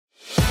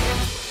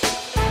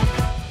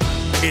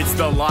It's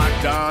the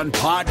Locked On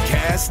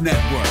Podcast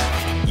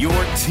Network, your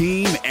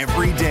team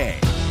every day.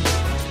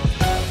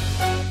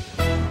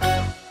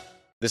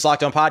 This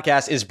Locked On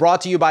Podcast is brought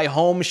to you by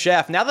Home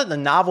Chef. Now that the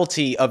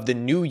novelty of the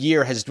new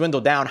year has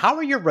dwindled down, how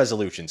are your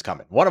resolutions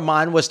coming? One of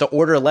mine was to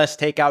order less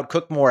takeout,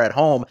 cook more at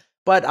home,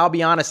 but I'll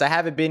be honest, I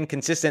haven't been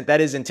consistent. That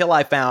is until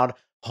I found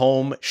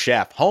Home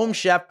Chef. Home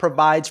Chef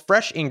provides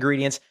fresh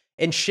ingredients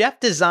and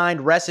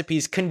chef-designed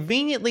recipes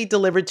conveniently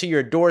delivered to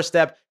your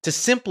doorstep to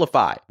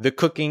simplify the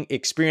cooking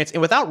experience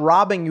and without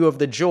robbing you of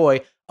the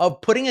joy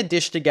of putting a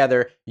dish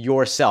together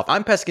yourself.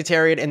 I'm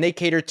pescatarian and they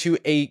cater to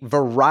a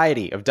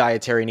variety of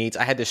dietary needs.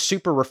 I had this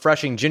super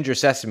refreshing ginger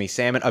sesame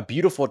salmon, a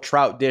beautiful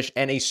trout dish,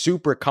 and a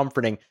super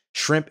comforting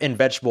shrimp and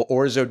vegetable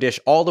orzo dish,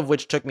 all of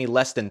which took me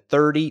less than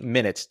 30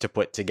 minutes to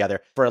put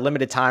together. For a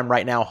limited time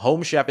right now,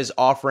 Home Chef is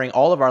offering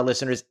all of our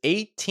listeners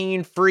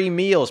 18 free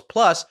meals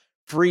plus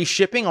free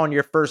shipping on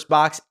your first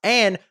box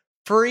and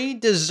free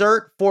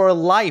dessert for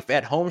life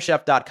at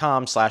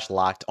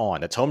homechef.com/lockedon.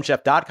 That's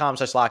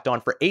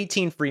homechef.com/lockedon for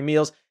 18 free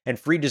meals and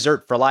free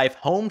dessert for life.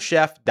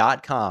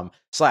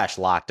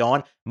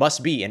 Homechef.com/lockedon.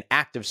 Must be an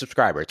active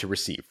subscriber to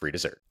receive free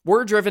dessert.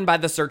 We're driven by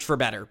the search for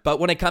better,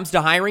 but when it comes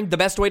to hiring, the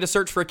best way to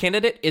search for a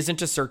candidate isn't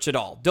to search at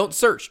all. Don't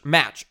search,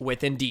 match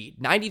with Indeed.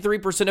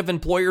 93% of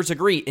employers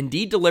agree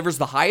Indeed delivers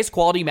the highest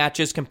quality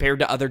matches compared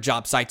to other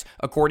job sites,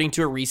 according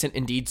to a recent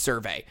Indeed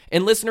survey.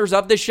 And listeners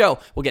of this show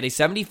will get a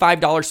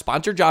 $75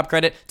 sponsored job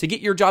credit to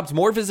get your jobs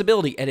more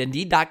visibility at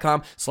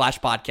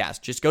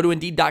Indeed.com/podcast. Just go to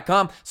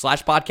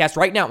Indeed.com/podcast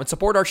right now and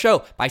support our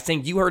show by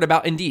saying you heard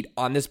about Indeed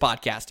on this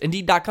podcast.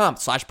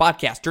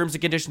 Indeed.com/podcast. Terms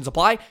and conditions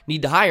apply.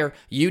 Need to hire?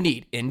 You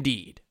need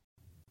Indeed.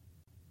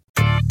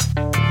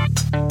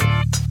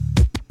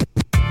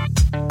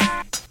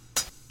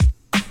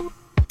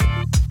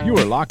 You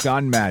are Locked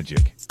On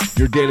Magic,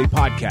 your daily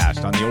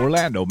podcast on the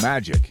Orlando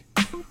Magic.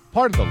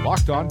 Part of the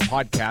Locked On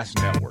Podcast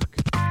Network,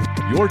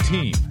 your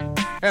team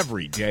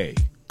every day.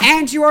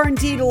 And you are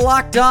indeed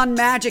Locked On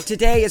Magic.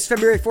 Today is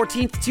February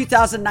 14th,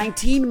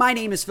 2019. My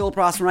name is Philip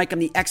Rossman-Reich. I'm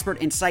the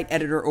expert and site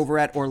editor over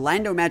at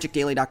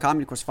OrlandoMagicDaily.com.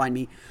 And of course, find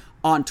me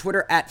on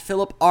Twitter at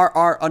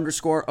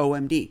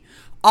PhilipRR_OMD.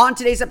 On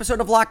today's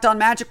episode of Locked On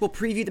Magic, we'll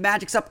preview the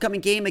Magic's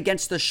upcoming game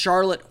against the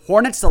Charlotte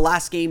Hornets, the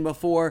last game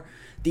before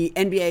the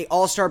NBA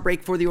All-Star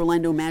break for the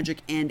Orlando Magic,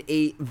 and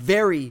a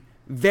very,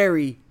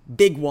 very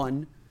big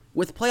one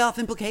with playoff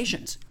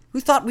implications. Who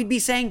thought we'd be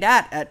saying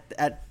that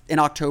in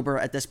October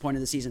at this point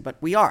of the season? But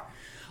we are.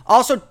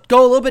 Also,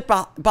 go a little bit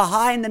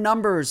behind the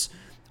numbers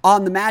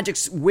on the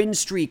Magic's win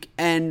streak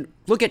and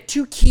look at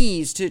two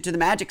keys to the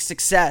Magic's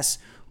success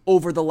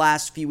over the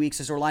last few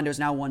weeks, as Orlando's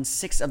now won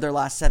 6 of their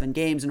last 7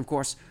 games, and of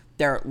course,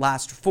 their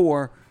last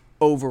 4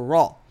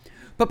 overall.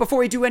 But before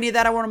we do any of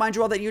that, I want to remind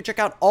you all that you check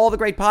out all the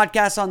great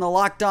podcasts on the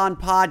Locked On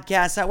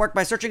Podcast Network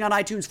by searching on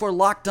iTunes for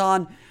Locked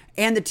On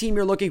and the team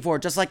you're looking for.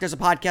 Just like there's a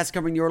podcast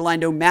covering the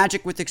Orlando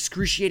Magic with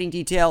excruciating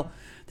detail,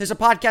 there's a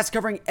podcast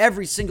covering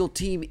every single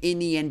team in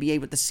the NBA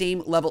with the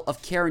same level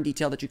of care and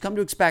detail that you come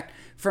to expect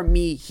from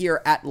me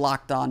here at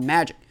Locked On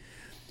Magic.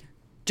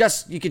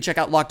 You can check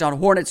out Locked On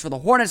Hornets for the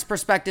Hornets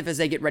perspective as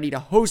they get ready to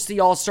host the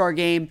All-Star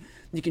game.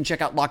 You can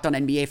check out Locked On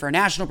NBA for a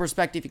national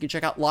perspective. You can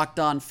check out Locked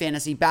On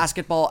Fantasy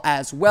Basketball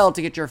as well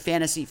to get your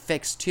fantasy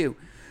fix too.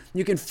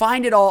 You can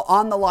find it all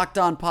on the Locked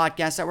On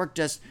Podcast Network.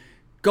 Just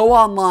go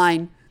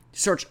online,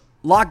 search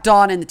Locked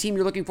On and the team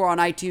you're looking for on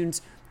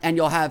iTunes, and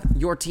you'll have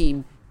your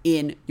team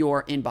in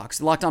your inbox.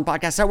 The Locked On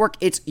Podcast Network,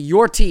 it's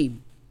your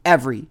team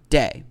every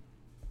day.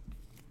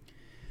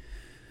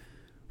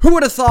 Who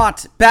would have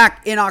thought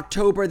back in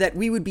October that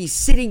we would be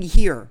sitting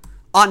here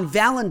on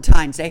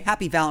Valentine's Day?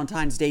 Happy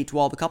Valentine's Day to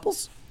all the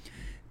couples.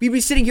 We'd be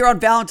sitting here on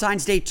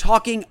Valentine's Day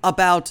talking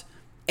about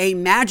a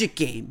Magic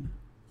game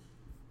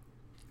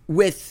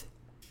with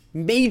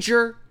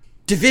major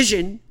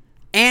division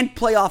and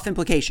playoff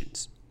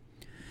implications.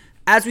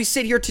 As we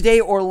sit here today,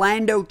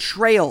 Orlando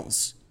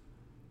trails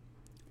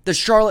the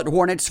Charlotte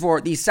Hornets for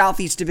the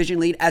Southeast Division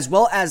lead as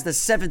well as the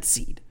 7th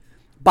seed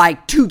by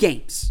 2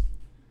 games.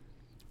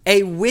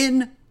 A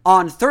win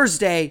on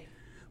Thursday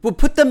will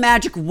put the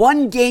Magic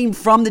 1 game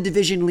from the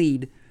division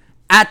lead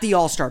at the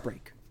All-Star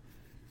break.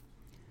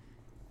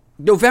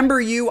 November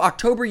you,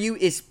 October you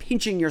is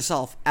pinching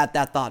yourself at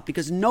that thought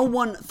because no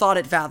one thought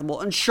it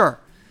fathomable. And sure,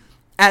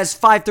 as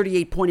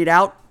 538 pointed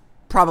out,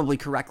 probably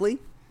correctly,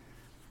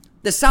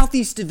 the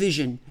Southeast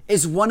Division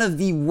is one of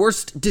the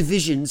worst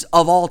divisions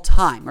of all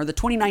time, or the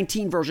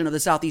 2019 version of the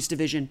Southeast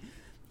Division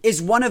is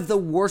one of the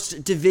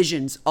worst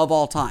divisions of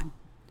all time.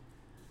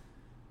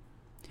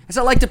 As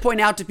I like to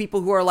point out to people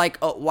who are like,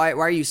 oh, why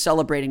are you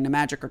celebrating? The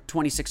Magic are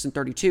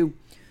 26-32.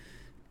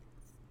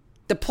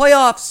 The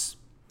playoffs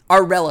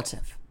are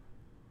relative.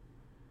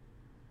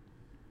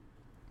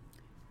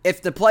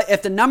 If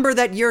the number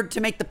that year to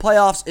make the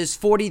playoffs is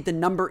 40, the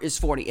number is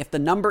 40. If the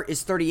number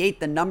is 38,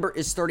 the number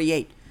is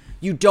 38.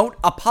 You don't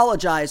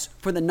apologize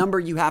for the number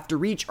you have to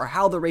reach or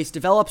how the race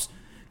develops.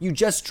 You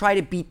just try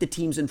to beat the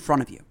teams in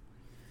front of you.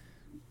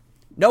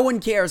 No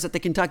one cares that the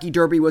Kentucky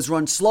Derby was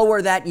run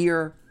slower that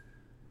year.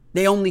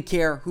 They only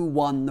care who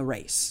won the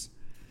race.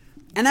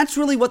 And that's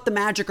really what the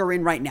Magic are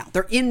in right now.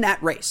 They're in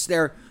that race.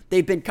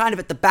 They've been kind of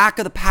at the back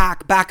of the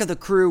pack, back of the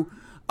crew,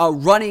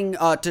 running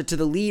to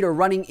the lead or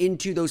running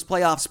into those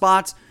playoff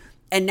spots.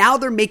 And now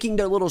they're making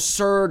their little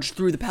surge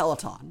through the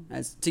peloton,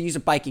 as to use a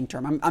biking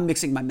term. I'm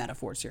mixing my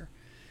metaphors here.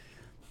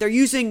 They're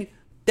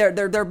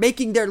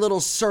making their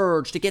little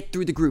surge to get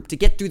through the group, to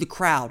get through the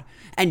crowd,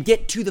 and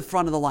get to the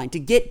front of the line, to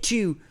get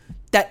to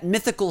that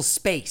mythical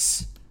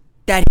space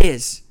that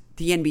is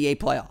the NBA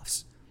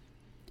playoffs.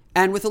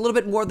 And with a little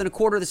bit more than a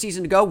quarter of the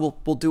season to go,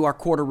 we'll do our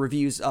quarter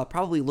reviews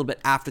probably a little bit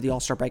after the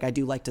All-Star break. I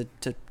do like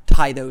to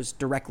tie those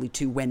directly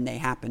to when they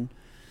happen.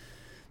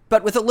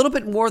 But with a little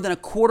bit more than a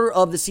quarter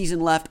of the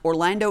season left,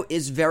 Orlando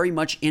is very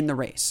much in the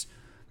race.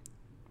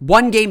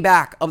 1 game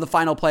back of the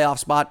final playoff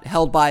spot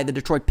held by the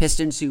Detroit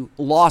Pistons, who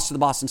lost to the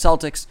Boston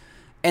Celtics,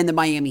 and the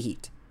Miami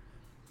Heat.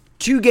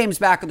 2 games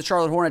back of the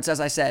Charlotte Hornets,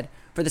 as I said,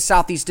 for the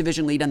Southeast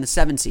Division lead and the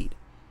 7 seed.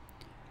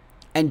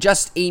 And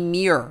just a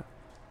mere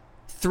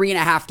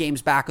 3.5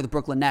 games back of the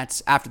Brooklyn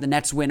Nets after the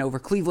Nets win over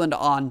Cleveland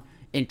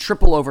in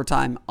triple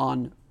overtime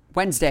on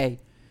Wednesday.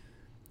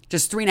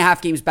 Just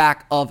 3.5 games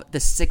back of the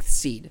 6th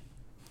seed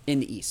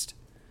in the East.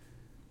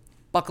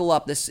 Buckle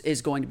up, this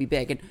is going to be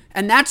big.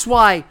 And that's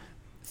why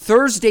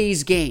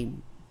Thursday's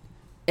game,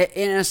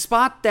 in a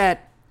spot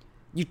that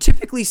you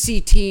typically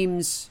see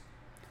teams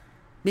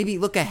maybe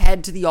look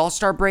ahead to the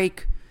All-Star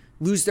break,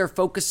 lose their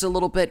focus a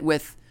little bit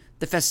with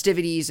the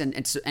festivities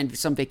and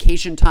some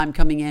vacation time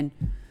coming in.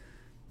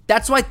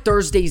 That's why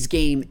Thursday's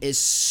game is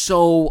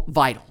so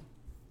vital.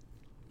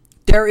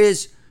 There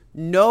is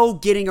no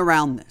getting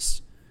around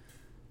this.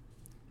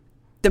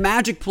 The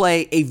Magic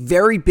play a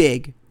very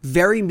big,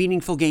 very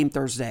meaningful game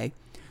Thursday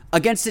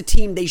against a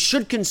team they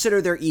should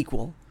consider their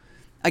equal,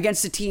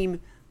 against a team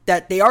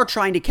that they are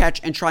trying to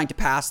catch and trying to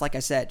pass. Like I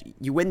said,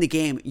 you win the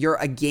game, you're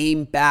a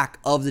game back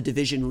of the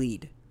division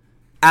lead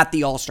at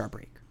the All-Star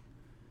break.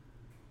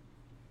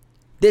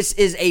 This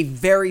is a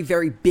very,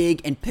 very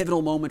big and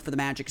pivotal moment for the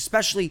Magic,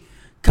 especially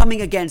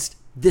coming against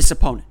this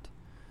opponent.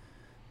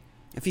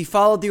 If you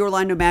followed the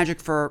Orlando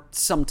Magic for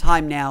some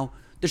time now,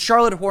 the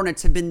Charlotte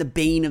Hornets have been the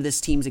bane of this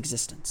team's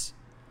existence.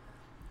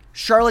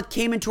 Charlotte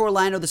came into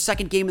Orlando the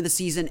second game of the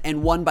season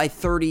and won by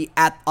 30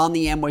 on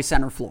the Amway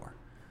Center floor.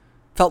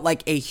 Felt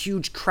like a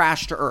huge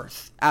crash to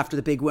earth after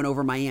the big win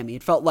over Miami.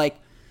 It felt like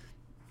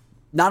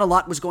not a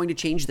lot was going to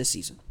change this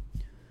season.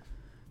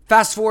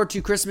 Fast forward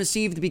to Christmas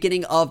Eve, the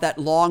beginning of that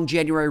long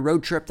January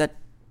road trip that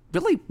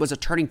really was a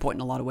turning point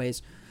in a lot of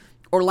ways.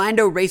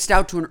 Orlando raced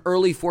out to an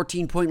early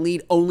 14-point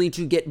lead only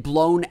to get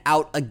blown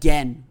out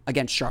again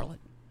against Charlotte.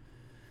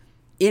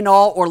 In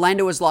all,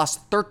 Orlando has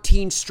lost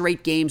 13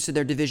 straight games to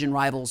their division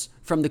rivals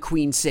from the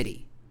Queen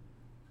City.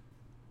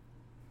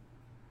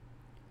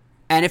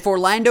 And if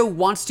Orlando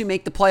wants to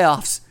make the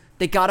playoffs,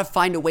 they got to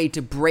find a way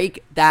to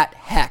break that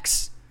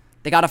hex.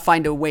 They got to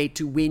find a way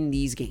to win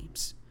these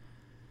games.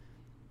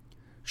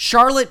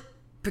 Charlotte,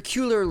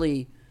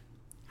 peculiarly,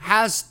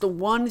 has the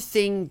one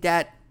thing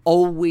that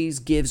always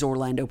gives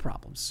Orlando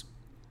problems.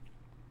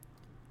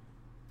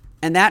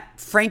 And that,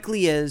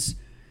 frankly, is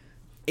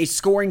a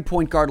scoring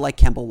point guard like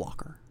Kemba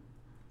Walker.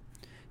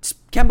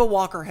 Kemba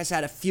Walker has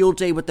had a field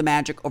day with the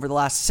Magic over the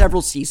last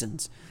several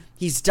seasons.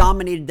 He's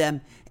dominated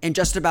them in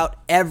just about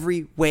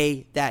every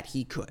way that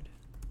he could.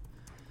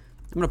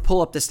 I'm going to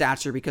pull up the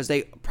stats here because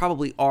they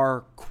probably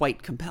are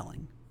quite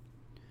compelling.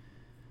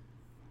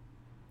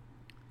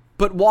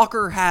 But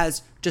Walker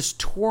has just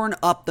torn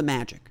up the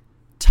Magic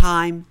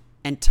time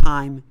and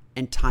time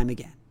and time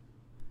again.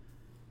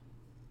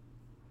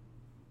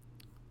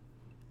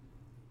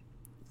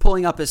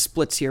 Pulling up his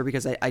splits here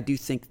because I do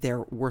think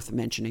they're worth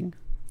mentioning.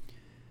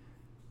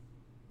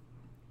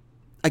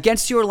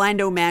 Against the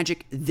Orlando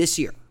Magic this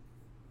year,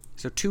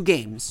 so 2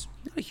 games,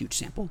 not a huge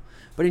sample,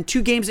 but in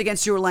 2 games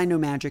against the Orlando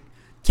Magic,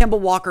 Kemba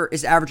Walker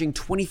is averaging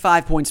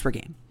 25 points per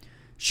game,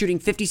 shooting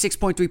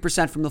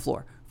 56.3% from the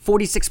floor,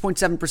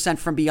 46.7%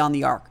 from beyond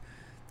the arc,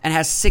 and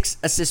has 6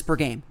 assists per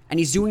game. And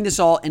he's doing this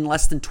all in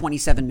less than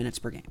 27 minutes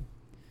per game.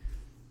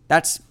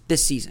 That's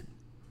this season.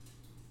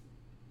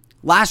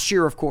 Last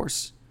year, of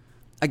course,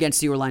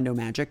 against the Orlando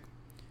Magic,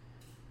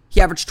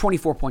 he averaged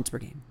 24 points per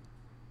game.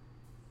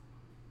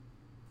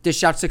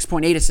 Dished out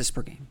 6.8 assists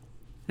per game.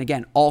 And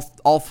again,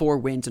 all 4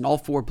 wins and all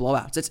 4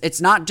 blowouts.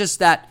 It's not just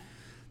that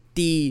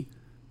the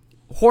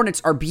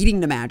Hornets are beating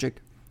the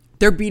Magic.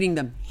 They're beating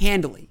them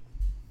handily.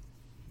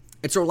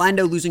 It's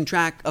Orlando losing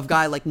track of a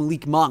guy like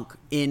Malik Monk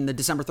in the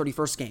December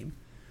 31st game.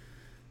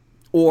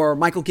 Or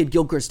Michael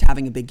Kidd-Gilchrist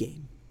having a big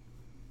game.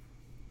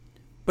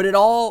 But it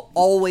all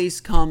always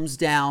comes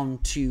down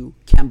to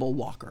Kemba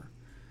Walker.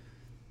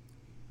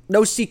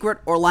 No secret,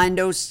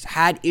 Orlando's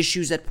had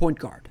issues at point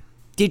guard.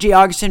 DJ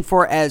Augustin,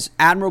 for as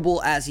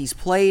admirable as he's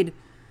played,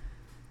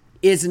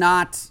 is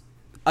not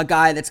a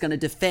guy that's going to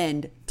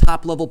defend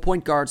top-level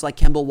point guards like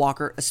Kemba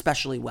Walker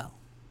especially well.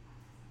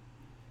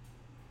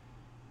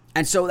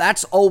 And so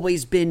that's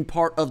always been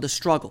part of the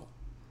struggle,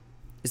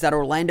 is that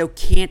Orlando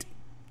can't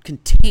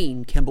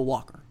contain Kemba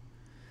Walker.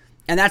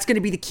 And that's going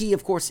to be the key,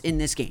 of course, in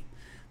this game.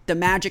 The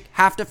Magic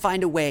have to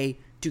find a way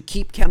to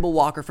keep Kemba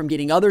Walker from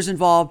getting others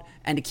involved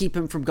and to keep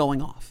him from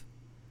going off.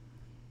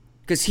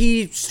 Because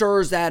he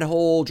stirs that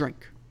whole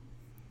drink.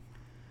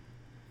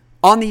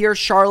 On the year,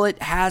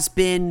 Charlotte has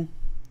been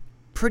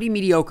pretty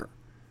mediocre.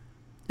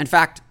 In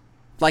fact,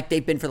 like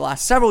they've been for the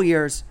last several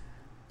years,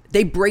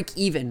 they break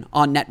even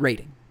on net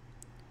rating.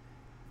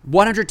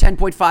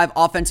 110.5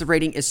 offensive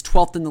rating is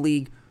 12th in the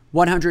league.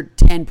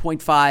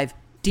 110.5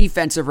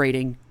 defensive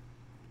rating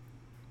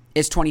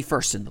is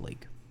 21st in the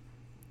league.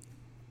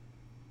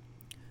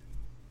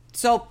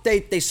 So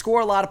they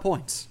score a lot of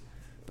points,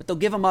 but they'll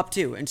give them up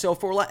too. And so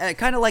for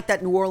kind of like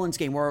that New Orleans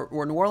game where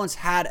New Orleans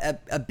had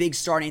a big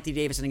star in Anthony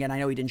Davis, and again, I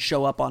know he didn't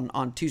show up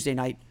on Tuesday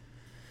night,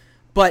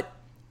 but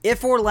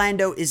if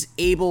Orlando is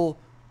able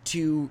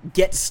to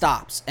get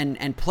stops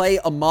and play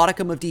a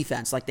modicum of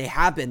defense like they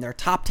have been, they're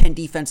top 10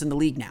 defense in the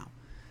league now.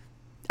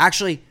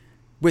 Actually,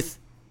 with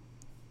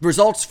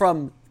results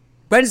from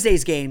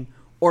Wednesday's game,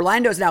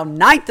 Orlando is now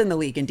 9th in the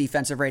league in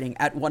defensive rating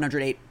at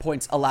 108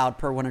 points allowed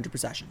per 100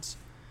 possessions.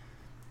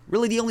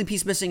 Really, the only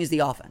piece missing is the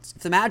offense.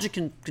 If the Magic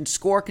can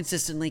score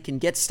consistently, can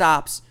get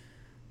stops,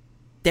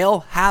 they'll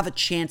have a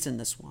chance in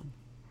this one.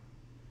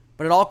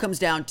 But it all comes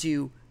down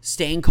to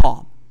staying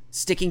calm,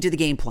 sticking to the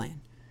game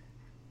plan,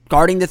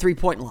 guarding the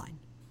three-point line,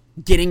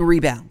 getting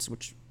rebounds,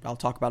 which I'll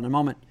talk about in a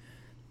moment,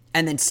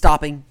 and then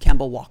stopping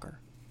Kemba Walker.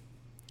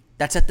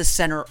 That's at the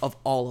center of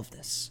all of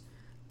this.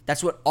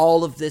 That's what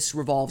all of this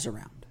revolves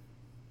around.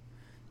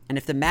 And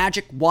if the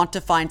Magic want to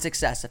find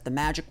success, if the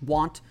Magic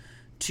want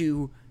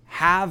to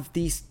have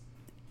these,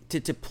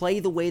 to play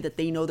the way that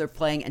they know they're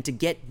playing and to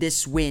get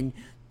this win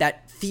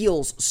that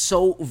feels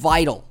so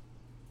vital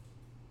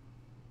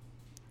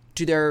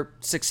to their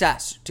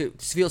success, to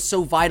feel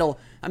so vital.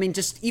 I mean,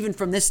 just even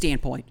from this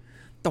standpoint,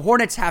 the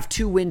Hornets have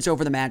 2 wins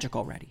over the Magic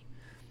already.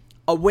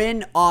 A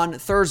win on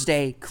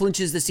Thursday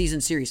clinches the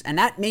season series, and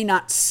that may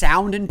not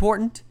sound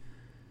important,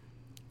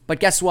 but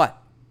guess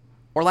what?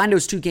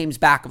 Orlando's 2 games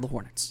back of the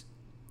Hornets.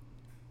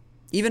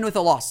 Even with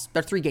a loss,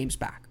 they're 3 games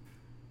back.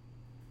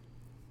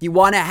 You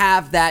want to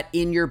have that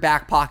in your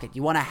back pocket.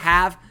 You want to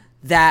have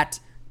that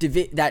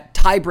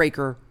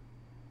tiebreaker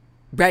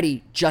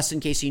ready just in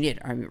case you need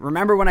it. I mean,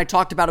 remember when I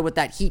talked about it with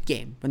that Heat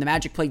game, when the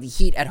Magic played the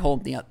Heat at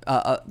home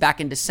back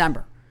in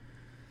December.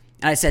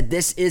 And I said,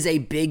 this is a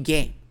big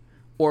game.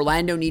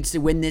 Orlando needs to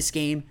win this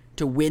game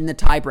to win the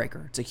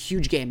tiebreaker. It's a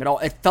huge game.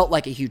 It felt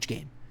like a huge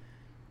game.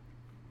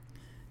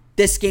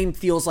 This game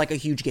feels like a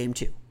huge game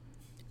too.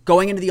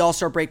 Going into the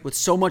All-Star break with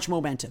so much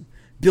momentum,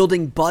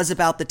 building buzz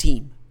about the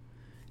team,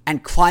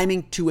 and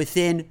climbing to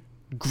within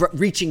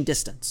reaching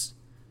distance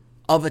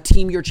of a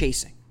team you're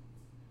chasing.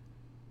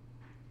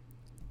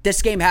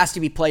 This game has to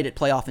be played at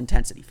playoff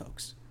intensity,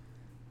 folks.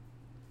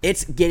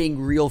 It's getting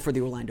real for the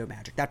Orlando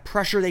Magic. That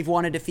pressure they've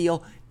wanted to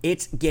feel,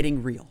 it's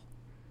getting real.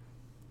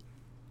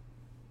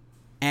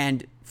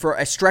 And for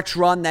a stretch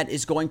run that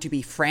is going to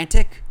be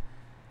frantic,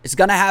 it's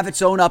going to have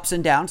its own ups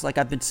and downs, like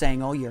I've been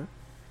saying all year.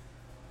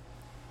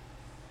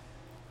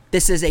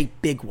 This is a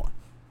big one.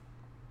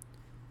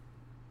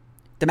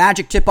 The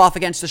Magic tip off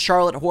against the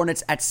Charlotte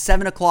Hornets at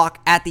 7 o'clock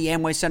at the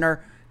Amway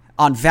Center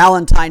on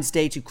Valentine's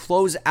Day to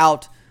close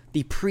out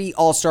the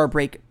pre-All-Star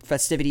break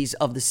festivities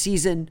of the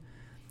season.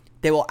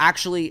 They will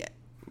actually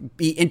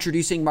be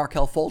introducing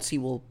Markelle Fultz. He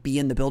will be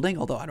in the building,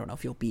 although I don't know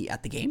if he'll be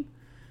at the game.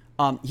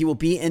 He will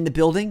be in the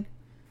building.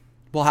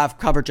 We'll have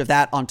coverage of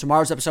that on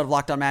tomorrow's episode of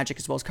Locked On Magic,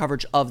 as well as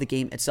coverage of the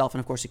game itself.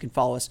 And, of course, you can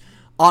follow us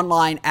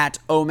online at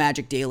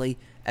OMagic Daily,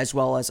 as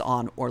well as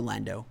on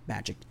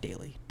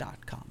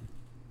OrlandoMagicDaily.com.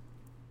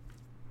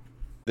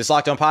 This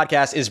Locked On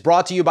podcast is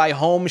brought to you by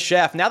Home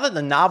Chef. Now that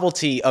the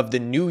novelty of the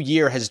new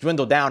year has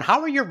dwindled down, how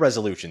are your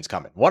resolutions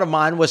coming? One of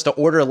mine was to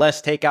order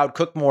less takeout,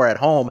 cook more at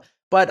home,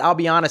 but I'll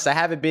be honest, I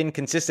haven't been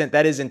consistent.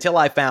 That is until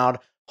I found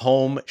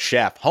Home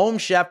Chef. Home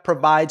Chef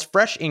provides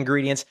fresh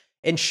ingredients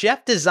and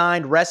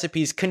chef-designed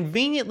recipes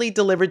conveniently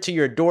delivered to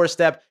your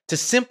doorstep to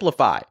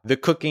simplify the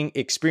cooking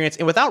experience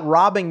and without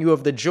robbing you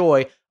of the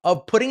joy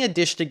of putting a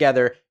dish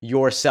together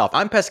yourself.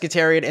 I'm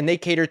pescatarian, and they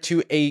cater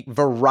to a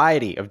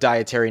variety of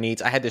dietary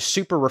needs. I had this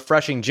super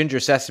refreshing ginger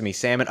sesame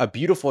salmon, a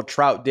beautiful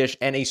trout dish,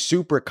 and a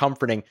super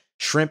comforting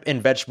shrimp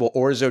and vegetable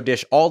orzo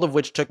dish, all of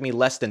which took me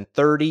less than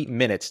 30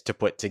 minutes to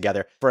put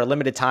together. For a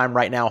limited time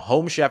right now,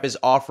 Home Chef is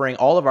offering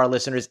all of our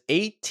listeners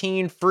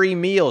 18 free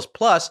meals,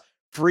 plus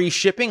free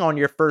shipping on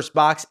your first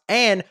box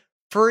and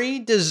free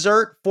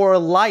dessert for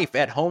life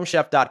at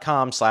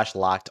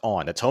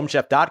homechef.com/lockedon. That's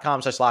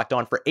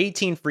homechef.com/lockedon for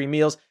 18 free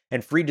meals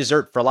and free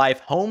dessert for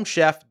life.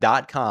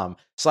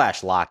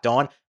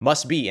 Homechef.com/lockedon.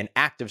 Must be an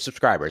active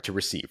subscriber to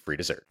receive free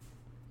dessert.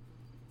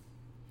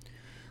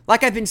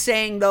 Like I've been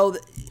saying, though,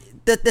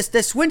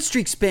 this win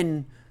streak's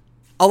been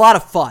a lot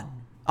of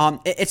fun.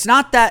 It's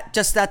not that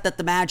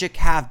the Magic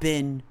have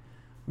been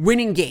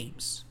winning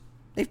games.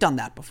 They've done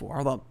that before,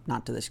 although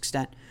not to this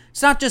extent.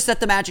 It's not just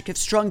that the Magic have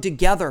strung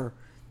together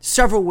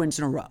several wins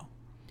in a row.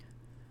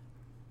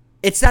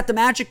 It's that the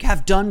Magic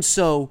have done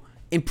so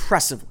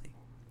impressively.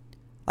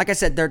 Like I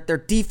said, their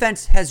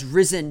defense has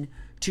risen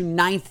to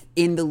 9th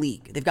in the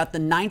league. They've got the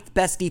 9th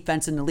best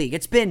defense in the league.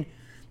 It's been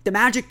the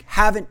Magic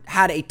haven't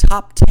had a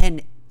top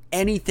 10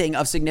 anything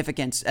of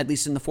significance, at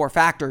least in the four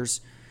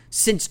factors,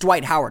 since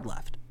Dwight Howard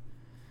left.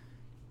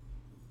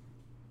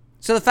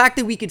 So the fact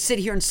that we could sit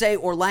here and say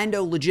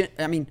Orlando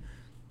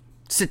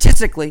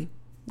statistically,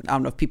 I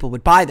don't know if people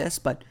would buy this,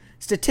 but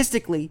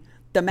statistically,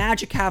 the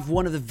Magic have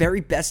one of the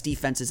very best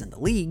defenses in the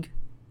league.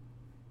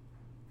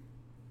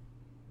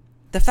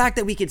 The fact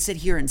that we could sit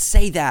here and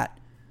say that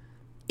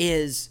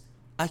is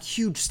a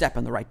huge step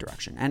in the right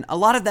direction. And a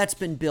lot of that's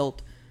been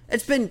built.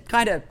 It's been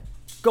kind of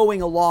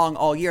going along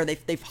all year.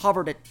 They've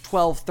hovered at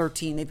 12,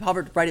 13. They've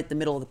hovered right at the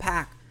middle of the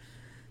pack.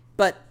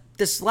 But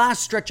this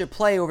last stretch of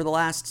play over the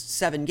last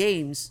 7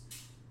 games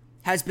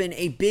has been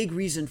a big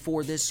reason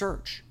for this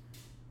surge.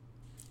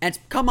 And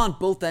it's come on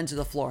both ends of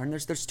the floor. And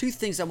there's 2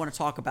 things I want to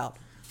talk about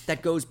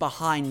that goes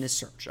behind this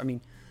surge. I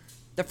mean,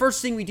 the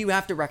first thing we do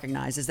have to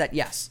recognize is that,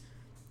 yes,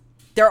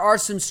 there are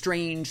some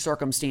strange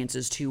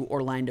circumstances to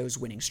Orlando's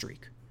winning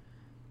streak.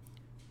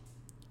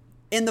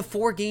 In the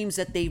 4 games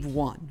that they've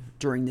won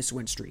during this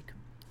win streak,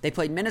 they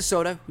played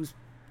Minnesota, who's,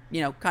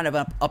 kind of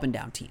an up and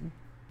down team.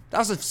 That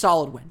was a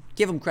solid win.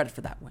 Give them credit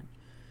for that win.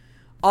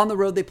 On the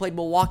road, they played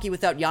Milwaukee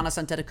without Giannis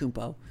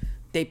Antetokounmpo.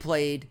 They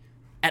played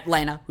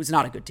Atlanta, who's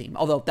not a good team,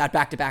 although that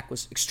back-to-back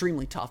was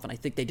extremely tough, and I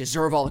think they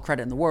deserve all the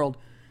credit in the world.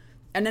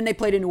 And then they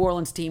played a New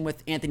Orleans team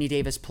with Anthony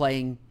Davis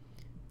playing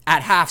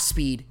at half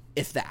speed,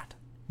 if that.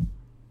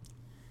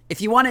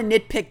 If you want to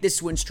nitpick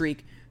this win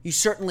streak, you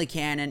certainly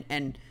can,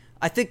 and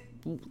I think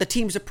the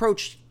team's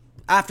approach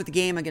after the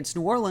game against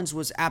New Orleans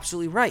was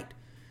absolutely right.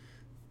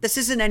 This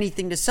isn't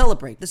anything to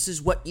celebrate. This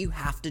is what you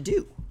have to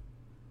do.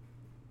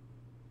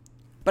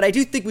 But I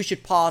do think we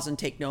should pause and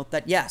take note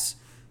that, yes,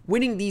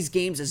 winning these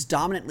games as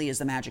dominantly as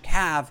the Magic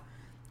have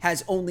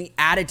has only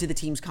added to the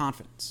team's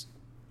confidence.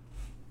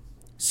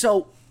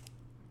 So,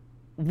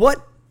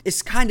 what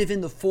is kind of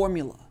in the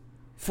formula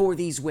for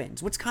these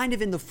wins? What's kind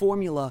of in the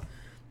formula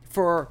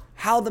for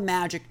how the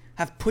Magic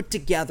have put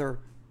together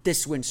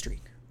this win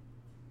streak?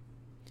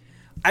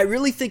 I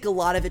really think a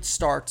lot of it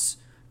starts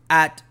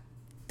at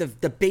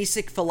the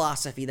basic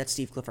philosophy that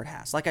Steve Clifford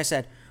has. Like I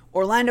said,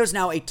 Orlando's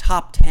now a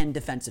top 10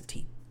 defensive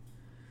team.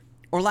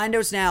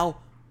 Orlando's now,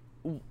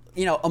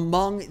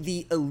 among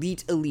the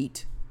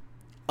elite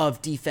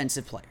of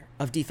defensive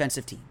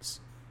teams.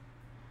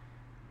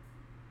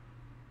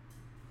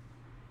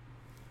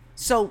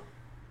 So,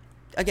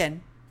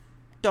 again,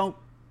 don't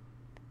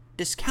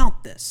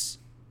discount this.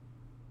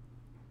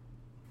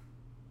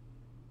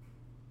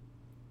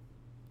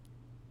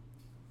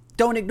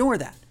 Don't ignore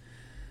that.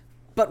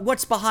 But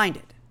what's behind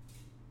it?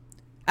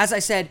 As I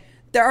said,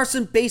 there are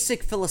some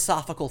basic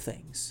philosophical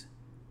things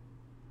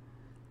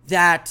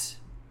that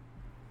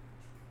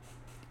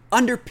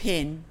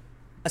underpin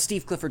a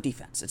Steve Clifford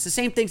defense. It's the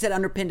same things that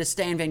underpinned a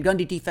Stan Van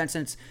Gundy defense,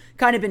 and it's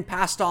kind of been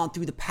passed on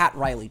through the Pat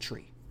Riley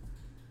tree.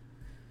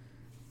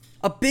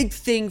 A big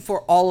thing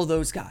for all of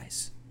those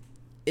guys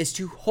is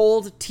to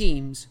hold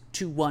teams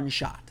to one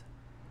shot.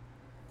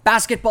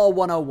 Basketball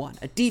 101.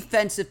 A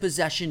defensive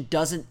possession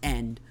doesn't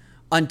end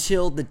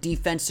until the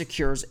defense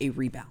secures a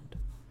rebound.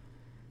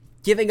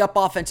 Giving up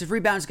offensive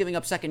rebounds, giving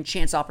up second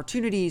chance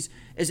opportunities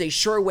is a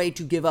sure way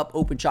to give up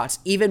open shots,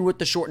 even with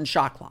the shortened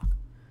shot clock.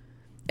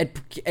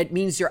 It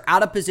means you're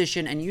out of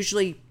position, and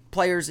usually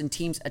players and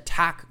teams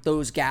attack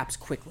those gaps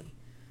quickly.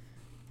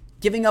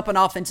 Giving up an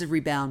offensive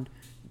rebound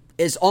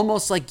is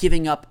almost like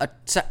giving up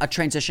a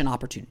transition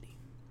opportunity.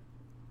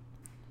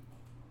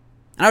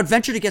 And I would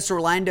venture to guess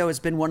Orlando has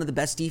been one of the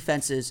best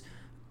defenses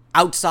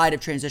outside of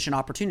transition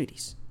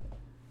opportunities.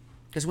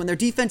 Because when their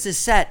defense is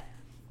set,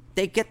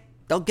 they'll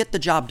get the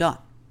job done.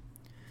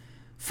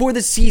 For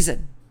the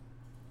season,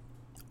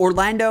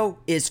 Orlando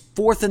is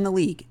 4th in the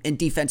league in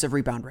defensive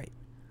rebound rate.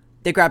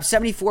 They grab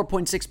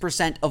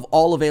 74.6% of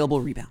all available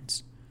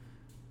rebounds.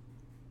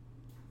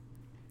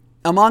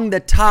 Among the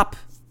top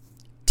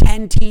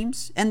 10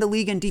 teams in the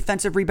league in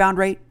defensive rebound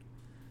rate,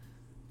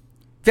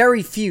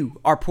 very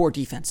few are poor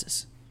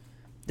defenses.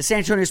 The San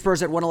Antonio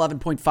Spurs at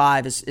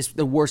 111.5 is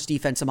the worst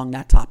defense among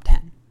that top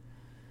 10.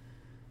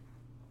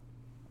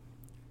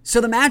 So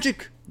the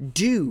Magic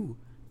do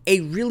a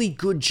really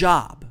good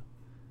job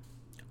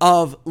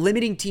of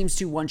limiting teams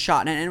to one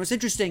shot. And it was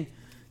interesting,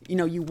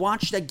 you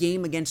watch that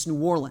game against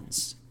New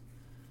Orleans.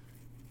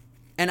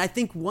 And I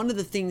think one of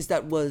the things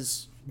that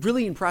was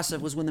really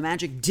impressive was when the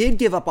Magic did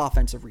give up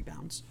offensive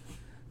rebounds,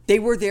 they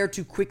were there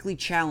to quickly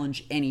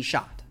challenge any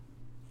shot.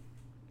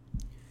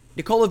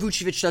 Nikola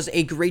Vucevic does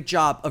a great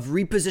job of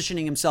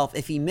repositioning himself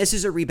if he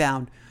misses a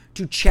rebound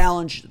to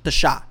challenge the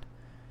shot.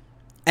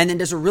 And then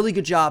does a really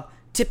good job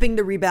tipping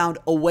the rebound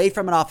away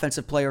from an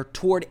offensive player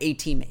toward a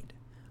teammate.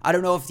 I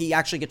don't know if he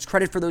actually gets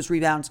credit for those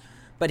rebounds,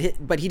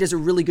 but he does a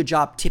really good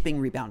job tipping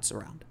rebounds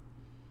around.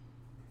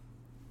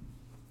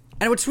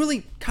 And what's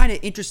really kind of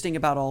interesting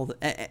about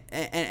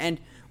and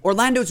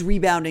Orlando's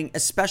rebounding,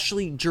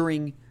 especially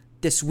during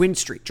this win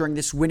streak, during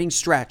this winning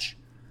stretch,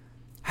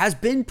 has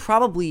been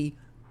probably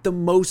the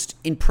most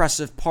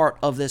impressive part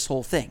of this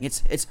whole thing.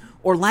 It's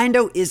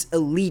Orlando is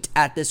elite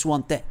at this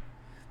one thing.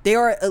 They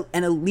are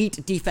an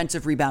elite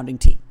defensive rebounding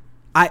team.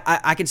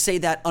 I can say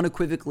that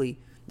unequivocally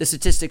The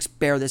statistics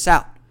bear this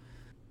out.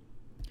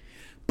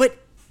 But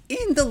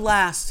in the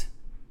last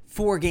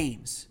 4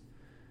 games,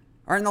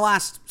 or in the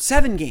last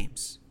 7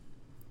 games,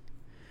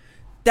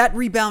 that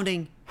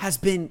rebounding has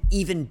been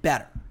even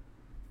better.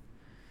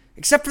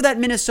 Except for that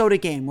Minnesota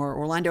game where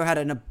Orlando had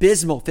an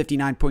abysmal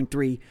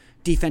 59.3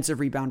 defensive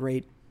rebound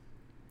rate.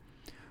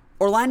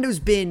 Orlando's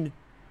been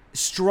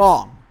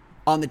strong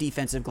on the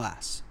defensive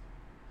glass.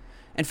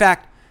 In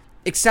fact,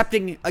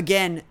 excepting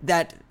again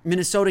that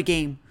Minnesota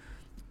game,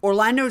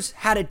 Orlando's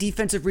had a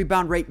defensive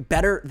rebound rate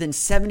better than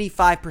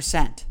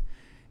 75%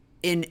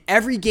 in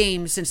every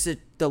game since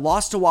the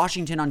loss to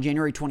Washington on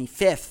January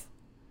 25th,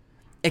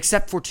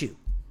 except for 2.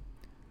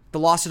 The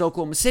loss at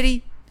Oklahoma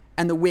City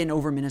and the win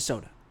over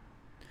Minnesota.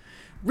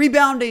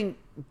 Rebounding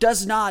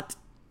does not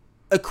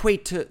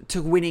equate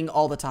to winning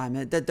all the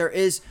time. That there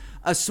is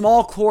a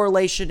small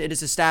correlation. It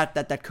is a stat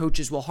that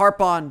coaches will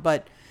harp on,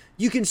 but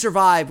you can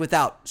survive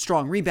without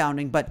strong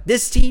rebounding. But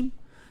this team,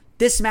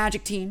 this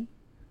Magic team,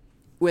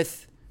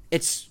 with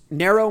its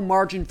narrow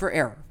margin for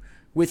error,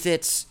 with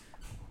its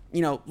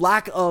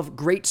lack of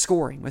great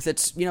scoring, with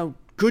its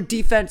good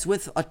defense,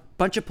 with a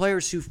bunch of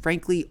players who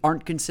frankly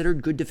aren't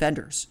considered good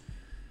defenders,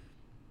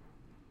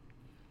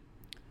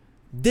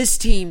 this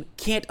team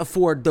can't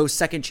afford those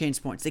second chance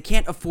points. They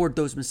can't afford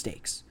those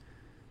mistakes.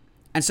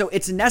 And so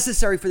it's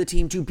necessary for the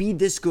team to be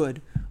this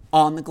good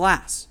on the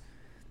glass.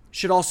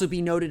 Should also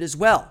be noted as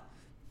well,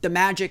 the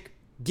Magic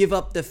give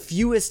up the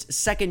fewest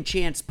second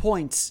chance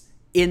points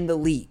in the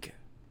league.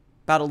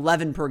 About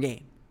 11 per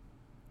game.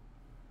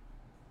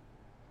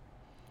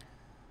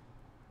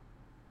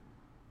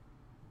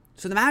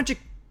 So the Magic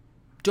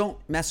don't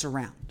mess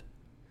around.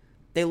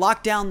 They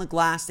lock down the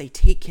glass. They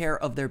take care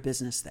of their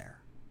business there.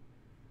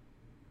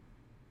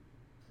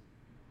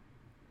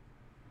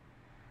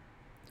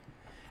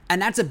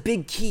 And that's a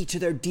big key to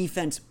their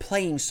defense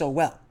playing so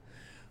well.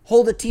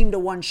 Hold a team to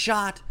one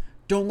shot.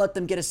 Don't let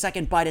them get a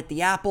second bite at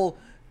the apple.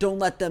 Don't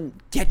let them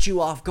get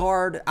you off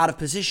guard, out of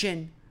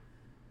position.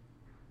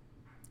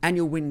 And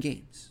you'll win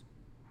games.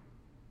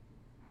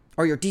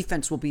 Or your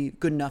defense will be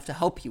good enough to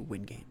help you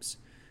win games,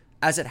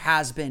 as it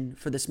has been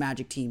for this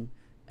Magic team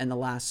in the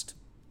last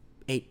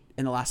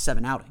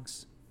 7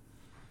 outings.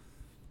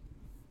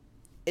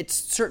 It's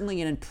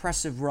certainly an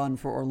impressive run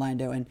for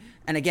Orlando. And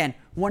again,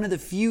 one of the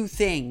few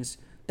things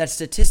that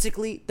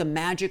statistically the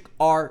Magic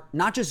are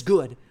not just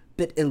good,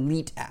 but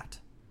elite at.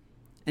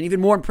 And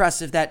even more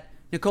impressive that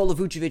Nikola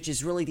Vucevic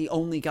is really the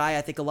only guy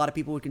I think a lot of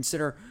people would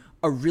consider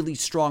a really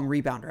strong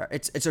rebounder.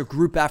 It's a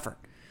group effort.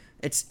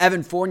 It's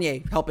Evan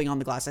Fournier helping on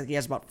the glass. I think he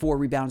has about 4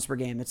 rebounds per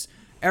game. It's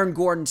Aaron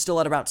Gordon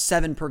still at about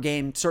 7 per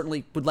game.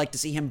 Certainly would like to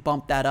see him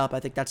bump that up. I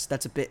think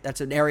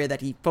that's an area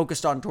that he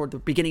focused on toward the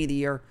beginning of the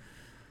year,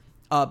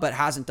 but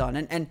hasn't done.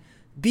 And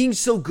being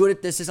so good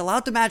at this has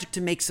allowed the Magic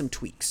to make some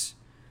tweaks.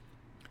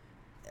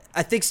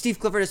 I think Steve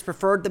Clifford has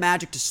preferred the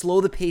Magic to slow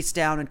the pace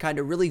down and kind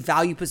of really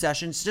value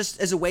possessions just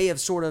as a way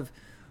of sort of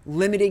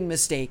limiting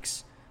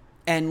mistakes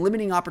and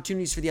limiting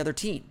opportunities for the other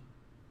team.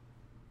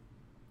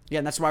 Yeah,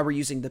 and that's why we're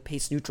using the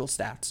pace neutral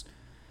stats.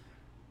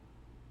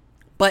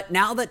 But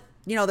now that,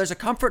 there's a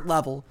comfort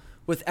level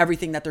with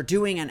everything that they're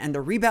doing and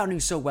they're rebounding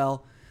so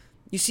well,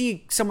 you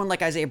see someone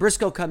like Isaiah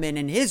Briscoe come in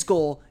and his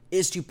goal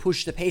is to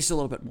push the pace a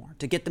little bit more,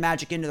 to get the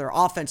Magic into their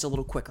offense a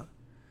little quicker.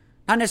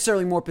 Not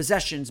necessarily more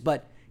possessions,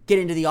 but get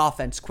into the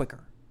offense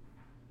quicker.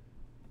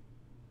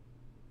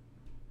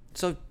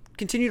 So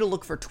continue to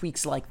look for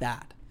tweaks like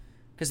that,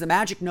 because the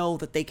Magic know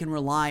that they can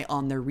rely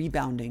on their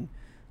rebounding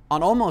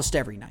on almost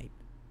every night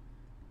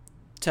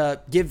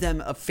to give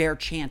them a fair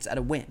chance at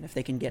a win if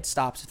they can get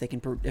stops, if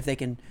they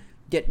can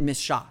get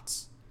missed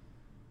shots,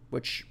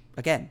 which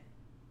again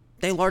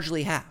they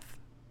largely have.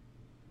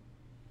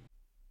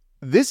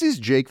 This is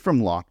Jake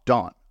from Locked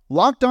On.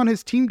 Locked On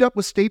has teamed up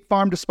with State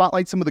Farm to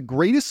spotlight some of the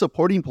greatest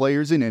supporting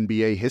players in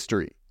NBA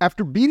history.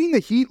 After beating the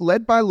Heat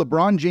led by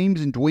LeBron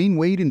James and Dwayne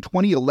Wade in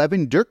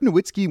 2011, Dirk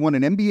Nowitzki won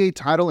an NBA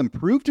title and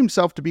proved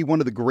himself to be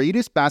one of the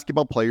greatest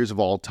basketball players of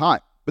all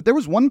time. But there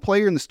was one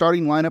player in the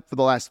starting lineup for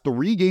the last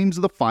 3 games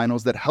of the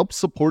finals that helped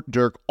support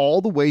Dirk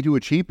all the way to a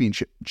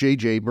championship,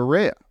 JJ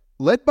Barea.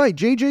 Led by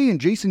JJ and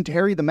Jason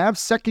Terry, the Mavs'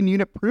 second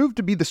unit proved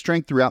to be the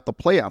strength throughout the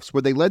playoffs,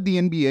 where they led the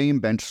NBA in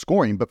bench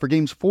scoring. But for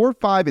games 4,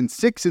 5, and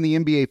 6 in the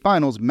NBA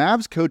Finals,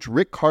 Mavs coach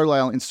Rick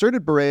Carlisle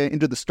inserted Barea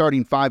into the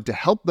starting 5 to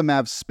help the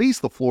Mavs space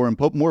the floor and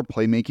put more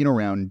playmaking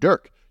around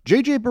Dirk.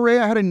 JJ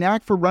Barea had a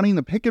knack for running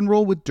the pick and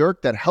roll with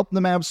Dirk that helped the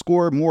Mavs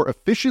score more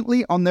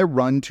efficiently on their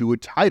run to a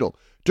title.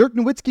 Dirk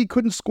Nowitzki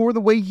couldn't score the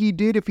way he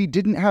did if he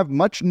didn't have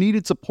much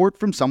needed support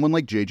from someone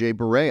like JJ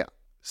Barea.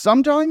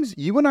 Sometimes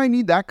you and I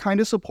need that kind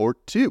of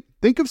support too.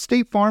 Think of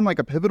State Farm like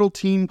a pivotal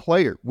team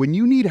player. When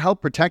you need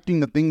help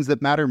protecting the things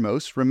that matter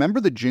most, remember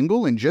the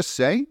jingle and just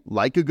say,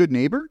 like a good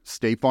neighbor,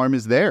 State Farm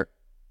is there.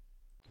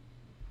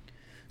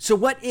 So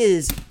what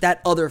is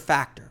that other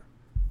factor?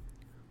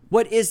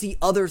 What is the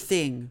other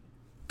thing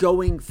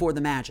going for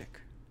the Magic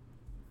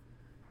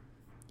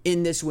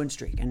in this win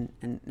streak?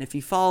 And if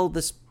you follow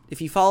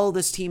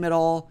this team at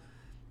all,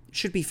 it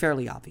should be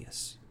fairly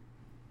obvious.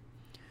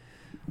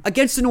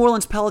 Against the New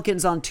Orleans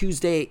Pelicans on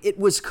Tuesday, it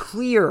was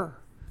clear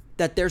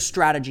that their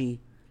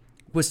strategy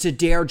was to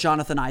dare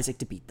Jonathan Isaac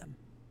to beat them.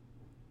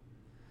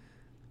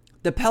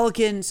 The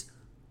Pelicans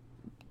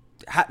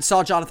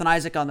saw Jonathan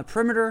Isaac on the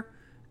perimeter,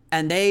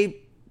 and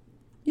they,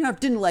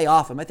 didn't lay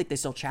off him. I think they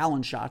still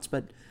challenged shots,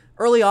 but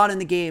early on in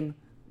the game,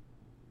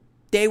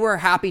 they were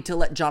happy to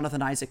let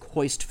Jonathan Isaac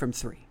hoist from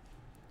three.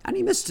 And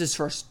he missed his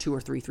first 2 or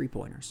 3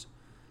 three-pointers.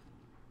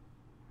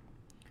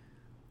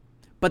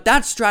 But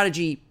that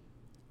strategy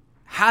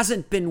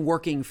hasn't been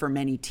working for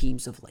many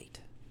teams of late.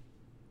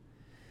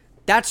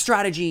 That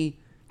strategy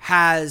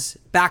has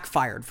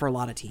backfired for a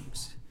lot of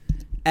teams.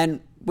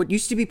 And what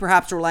used to be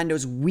perhaps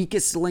Orlando's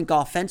weakest link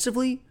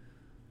offensively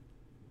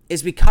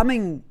is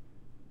becoming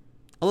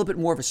a little bit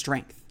more of a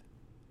strength.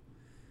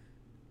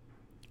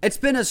 It's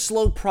been a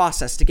slow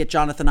process to get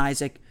Jonathan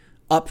Isaac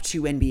up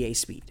to NBA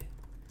speed.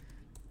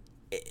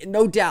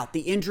 No doubt,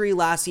 the injury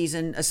last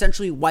season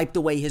essentially wiped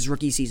away his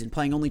rookie season,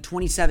 playing only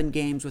 27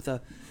 games with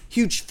a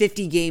huge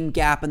 50-game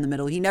gap in the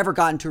middle. He never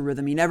got into a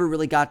rhythm. He never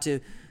really got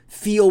to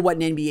feel what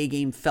an NBA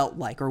game felt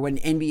like or what an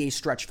NBA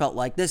stretch felt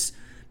like. This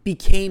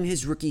became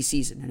his rookie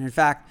season. And in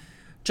fact,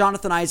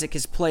 Jonathan Isaac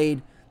has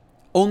played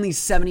only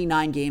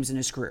 79 games in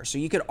his career. So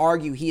you could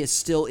argue he is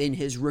still in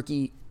his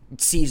rookie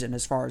season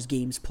as far as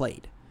games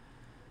played.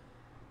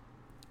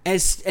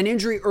 As an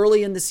injury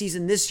early in the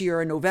season this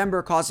year in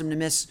November caused him to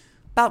miss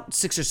about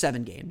 6 or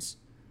 7 games.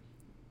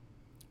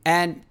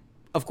 And,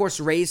 of course,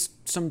 raised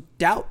some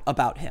doubt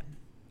about him.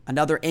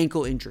 Another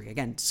ankle injury.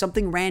 Again,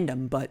 something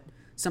random, but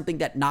something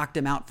that knocked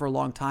him out for a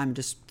long time and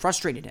just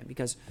frustrated him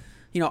because,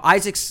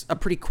 Isaac's a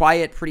pretty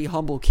quiet, pretty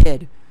humble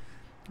kid,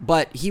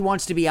 but he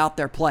wants to be out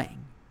there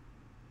playing.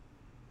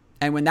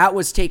 And when that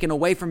was taken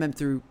away from him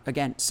through,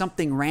 again,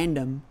 something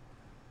random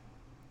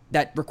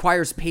that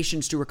requires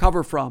patience to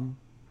recover from,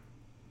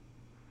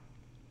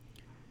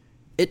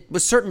 it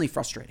was certainly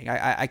frustrating.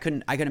 I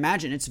can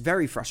imagine it's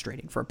very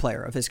frustrating for a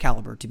player of his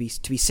caliber to be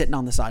sitting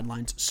on the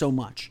sidelines so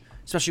much,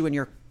 especially when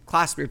your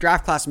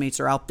draft classmates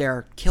are out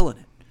there killing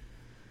it.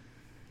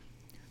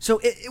 So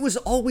it was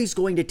always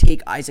going to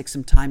take Isaac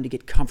some time to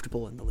get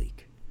comfortable in the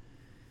league.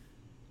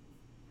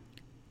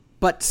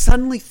 But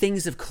suddenly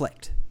things have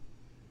clicked.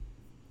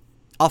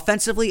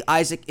 Offensively,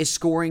 Isaac is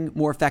scoring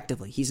more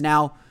effectively. He's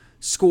now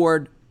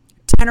scored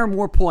 10 or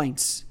more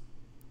points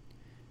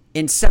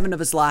in 7 of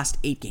his last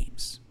 8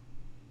 games.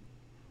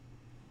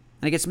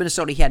 And against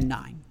Minnesota, he had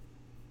 9.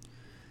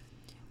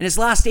 In his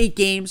last 8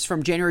 games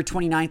from January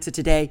 29th to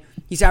today,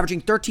 he's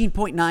averaging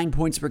 13.9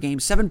 points per game,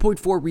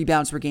 7.4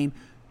 rebounds per game,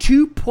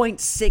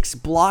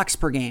 2.6 blocks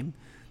per game,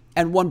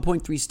 and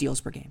 1.3 steals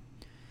per game.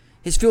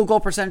 His field goal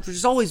percentage, which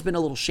has always been a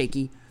little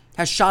shaky,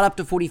 has shot up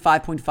to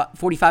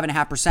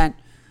 45.5%.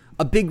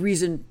 A big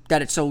reason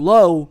that it's so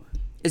low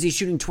is he's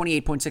shooting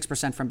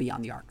 28.6% from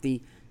beyond the arc.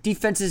 The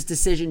defense's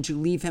decision to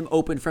leave him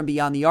open from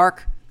beyond the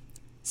arc,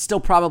 still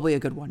probably a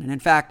good one. And in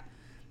fact,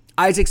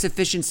 Isaac's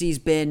efficiency's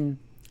been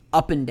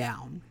up and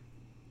down,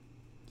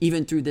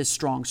 even through this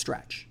strong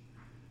stretch.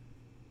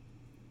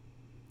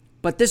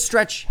 But this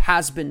stretch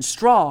has been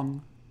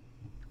strong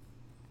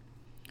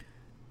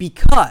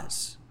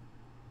because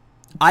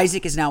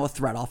Isaac is now a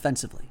threat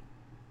offensively.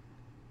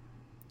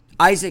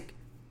 Isaac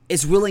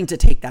is willing to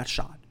take that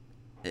shot.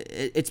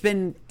 It's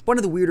been one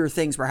of the weirder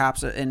things,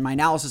 perhaps, in my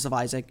analysis of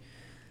Isaac,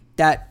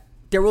 that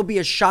there will be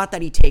a shot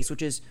that he takes,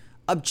 which is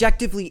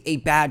objectively a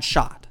bad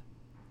shot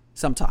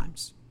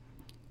sometimes.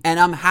 And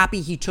I'm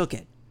happy he took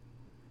it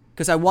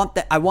because I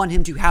want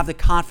him to have the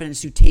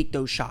confidence to take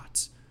those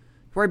shots.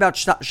 Worry about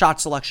shot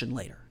selection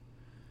later.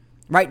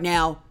 Right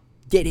now,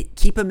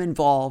 keep him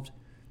involved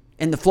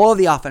in the flow of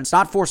the offense,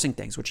 not forcing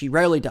things, which he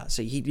rarely does.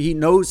 He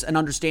knows and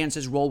understands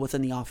his role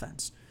within the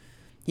offense.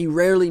 He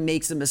rarely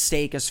makes a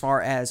mistake as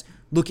far as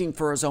looking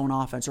for his own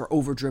offense or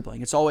over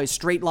dribbling. It's always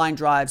straight line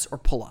drives or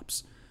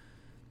pull-ups.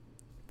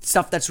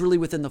 Stuff that's really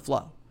within the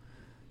flow.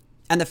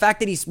 And the fact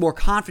that he's more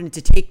confident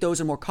to take those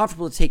and more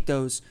comfortable to take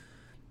those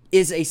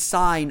is a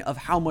sign of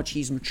how much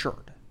he's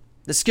matured.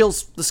 The skill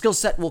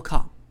set will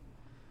come.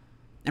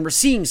 And we're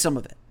seeing some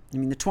of it. I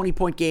mean, the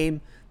 20-point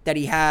game that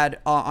he had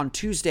on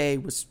Tuesday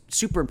was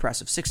super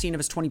impressive. 16 of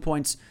his 20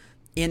 points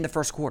in the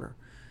first quarter.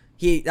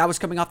 That was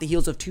coming off the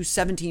heels of 2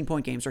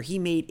 17-point games where he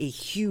made a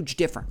huge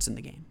difference in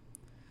the game.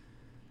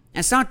 And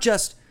it's not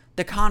just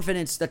the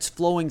confidence that's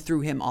flowing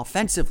through him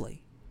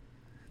offensively.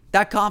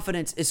 That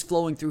confidence is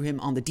flowing through him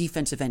on the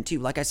defensive end too.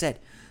 Like I said,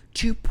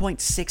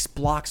 2.6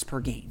 blocks per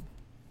game.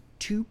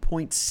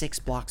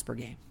 2.6 blocks per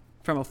game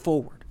from a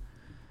forward.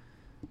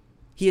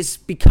 He is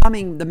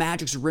becoming the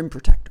Magic's rim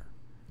protector.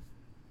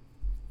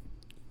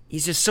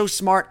 He's just so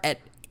smart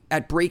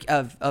at break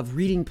of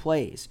reading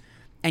plays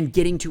and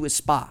getting to his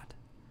spot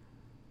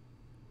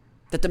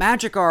that the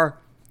Magic are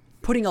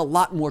putting a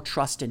lot more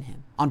trust in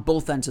him on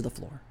both ends of the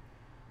floor.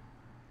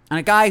 And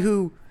a guy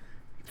who,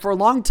 for a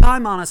long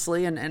time,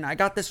 honestly, and I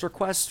got this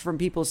request from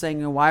people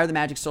saying, why are the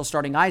Magic still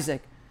starting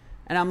Isaac?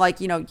 And I'm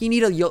like, you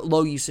need a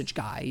low usage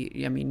guy.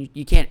 I mean,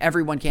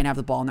 everyone can't have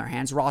the ball in their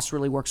hands. Ross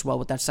really works well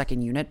with that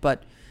second unit,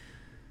 but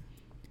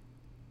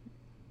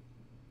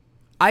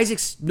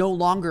Isaac's no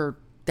longer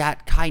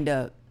that kind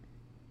of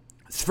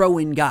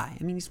throw-in guy.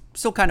 I mean, he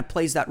still kind of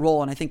plays that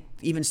role, and I think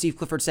even Steve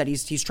Clifford said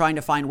he's trying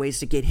to find ways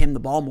to get him the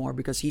ball more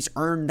because he's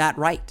earned that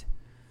right.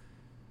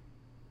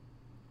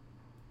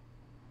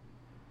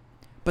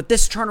 But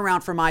this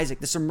turnaround from Isaac,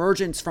 this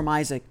emergence from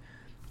Isaac,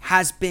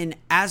 has been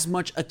as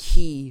much a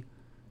key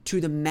to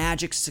the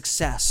Magic's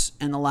success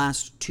in the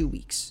last 2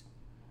 weeks.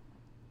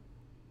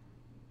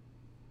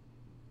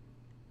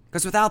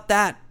 Because without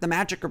that, the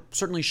Magic are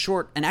certainly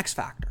short an X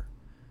factor.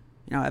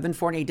 You know, Evan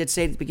Fournier did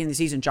say at the beginning of the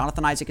season,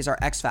 Jonathan Isaac is our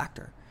X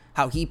factor.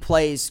 How he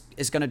plays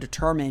is going to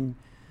determine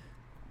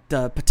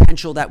the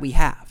potential that we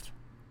have.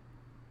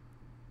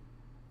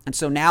 And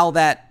so now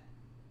that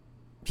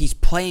he's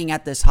playing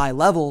at this high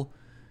level,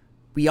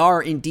 we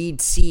are indeed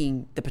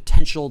seeing the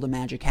potential the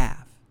Magic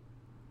have.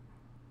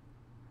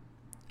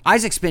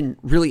 Isaac's been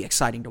really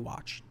exciting to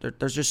watch.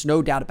 There's just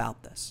no doubt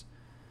about this.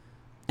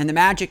 And the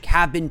Magic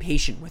have been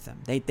patient with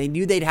him. They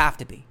knew they'd have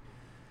to be.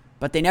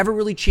 But they never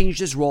really changed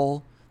his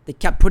role. They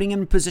kept putting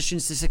him in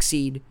positions to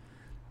succeed.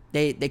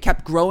 They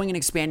kept growing and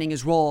expanding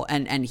his role,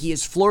 and he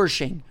is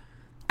flourishing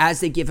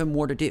as they give him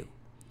more to do.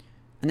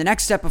 And the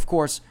next step, of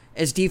course,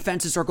 is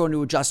defenses are going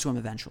to adjust to him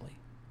eventually.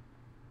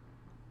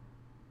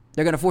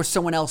 They're going to force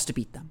someone else to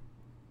beat them.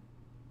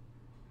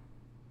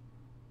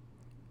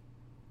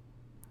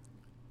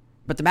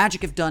 But the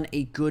Magic have done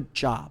a good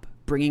job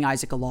bringing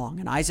Isaac along,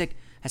 and Isaac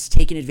has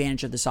taken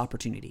advantage of this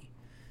opportunity.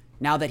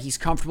 Now that he's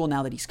comfortable,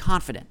 now that he's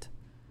confident,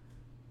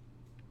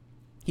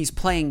 he's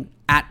playing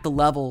at the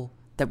level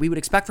that we would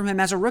expect from him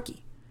as a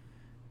rookie.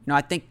 You know,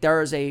 I think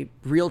there is a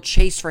real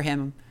chase for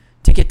him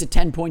to get to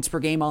 10 points per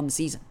game on the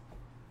season.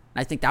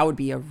 And I think that would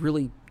be a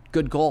really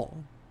good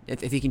goal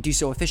if he can do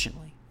so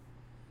efficiently.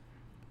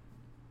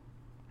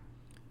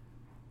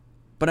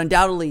 But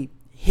undoubtedly,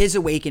 his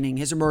awakening,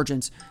 his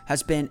emergence,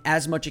 has been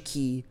as much a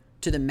key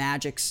to the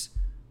Magic's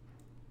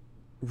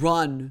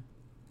run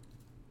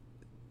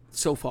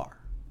so far.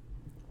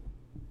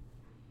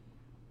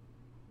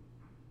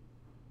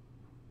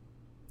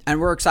 And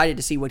we're excited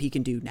to see what he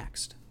can do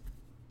next.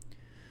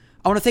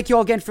 I want to thank you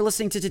all again for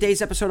listening to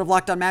today's episode of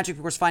Locked On Magic.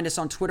 Of course, find us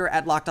on Twitter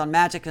at Locked On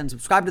Magic and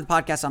subscribe to the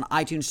podcast on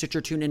iTunes,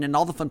 Stitcher, TuneIn, and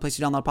all the fun places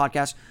to download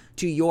podcasts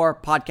to your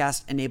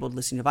podcast-enabled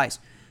listening device.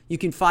 You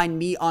can find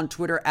me on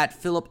Twitter at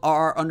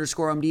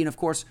PhilipRR_MD. And of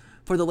course,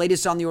 for the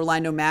latest on the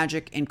Orlando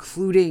Magic,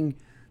 including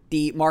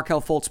the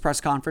Markelle Fultz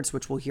press conference,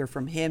 which we'll hear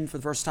from him for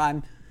the first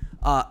time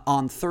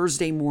on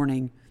Thursday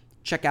morning,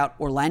 check out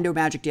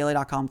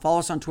OrlandoMagicDaily.com. Follow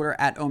us on Twitter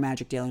at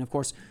OMagicDaily. And of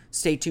course,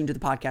 stay tuned to the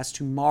podcast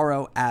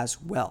tomorrow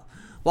as well.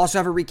 We'll also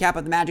have a recap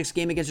of the Magic's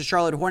game against the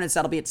Charlotte Hornets.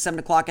 That'll be at 7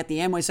 o'clock at the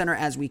Amway Center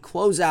as we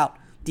close out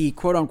the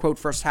quote-unquote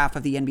first half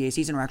of the NBA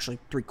season. We're actually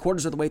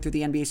 3/4 of the way through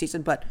the NBA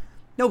season, but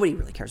nobody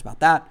really cares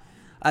about that.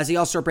 As the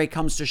All-Star break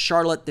comes to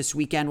Charlotte this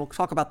weekend, we'll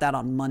talk about that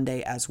on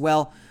Monday as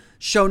well.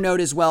 Show note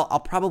as well, I'll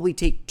probably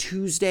take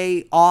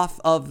Tuesday off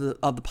of the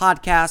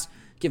podcast,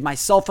 give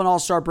myself an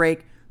All-Star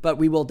break, but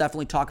we will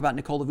definitely talk about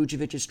Nikola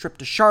Vucevic's trip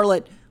to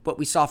Charlotte, what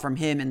we saw from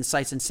him, and the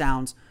sights and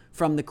sounds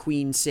from the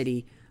Queen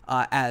City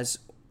as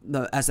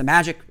the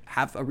Magic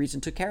have a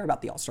reason to care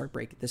about the All-Star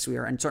break this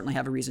year, and certainly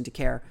have a reason to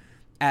care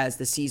as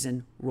the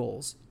season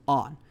rolls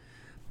on.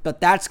 But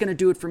that's going to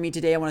do it for me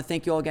today. I want to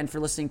thank you all again for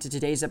listening to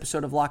today's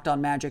episode of Locked On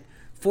Magic.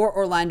 For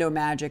Orlando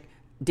Magic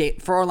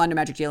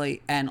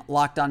Daily and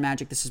Locked On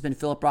Magic, this has been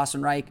Philip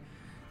Rossman-Reich.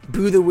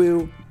 Boo the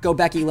woo, go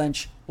Becky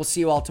Lynch. We'll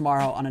see you all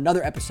tomorrow on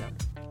another episode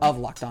of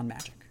Locked On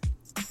Magic.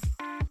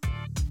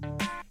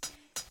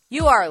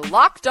 You are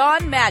Locked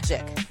On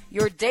Magic,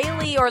 your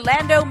daily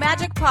Orlando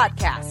Magic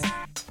podcast.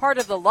 Part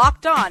of the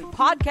Locked On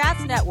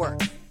Podcast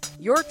Network.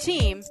 Your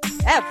team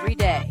every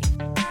day.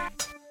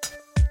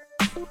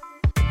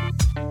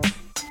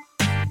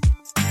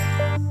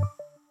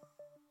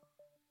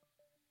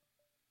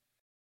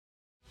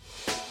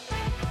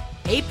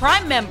 Hey,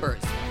 Prime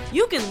members,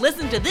 you can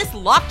listen to this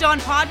Locked On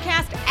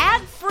podcast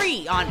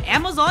ad-free on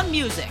Amazon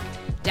Music.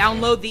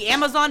 Download the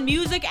Amazon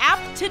Music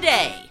app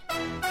today.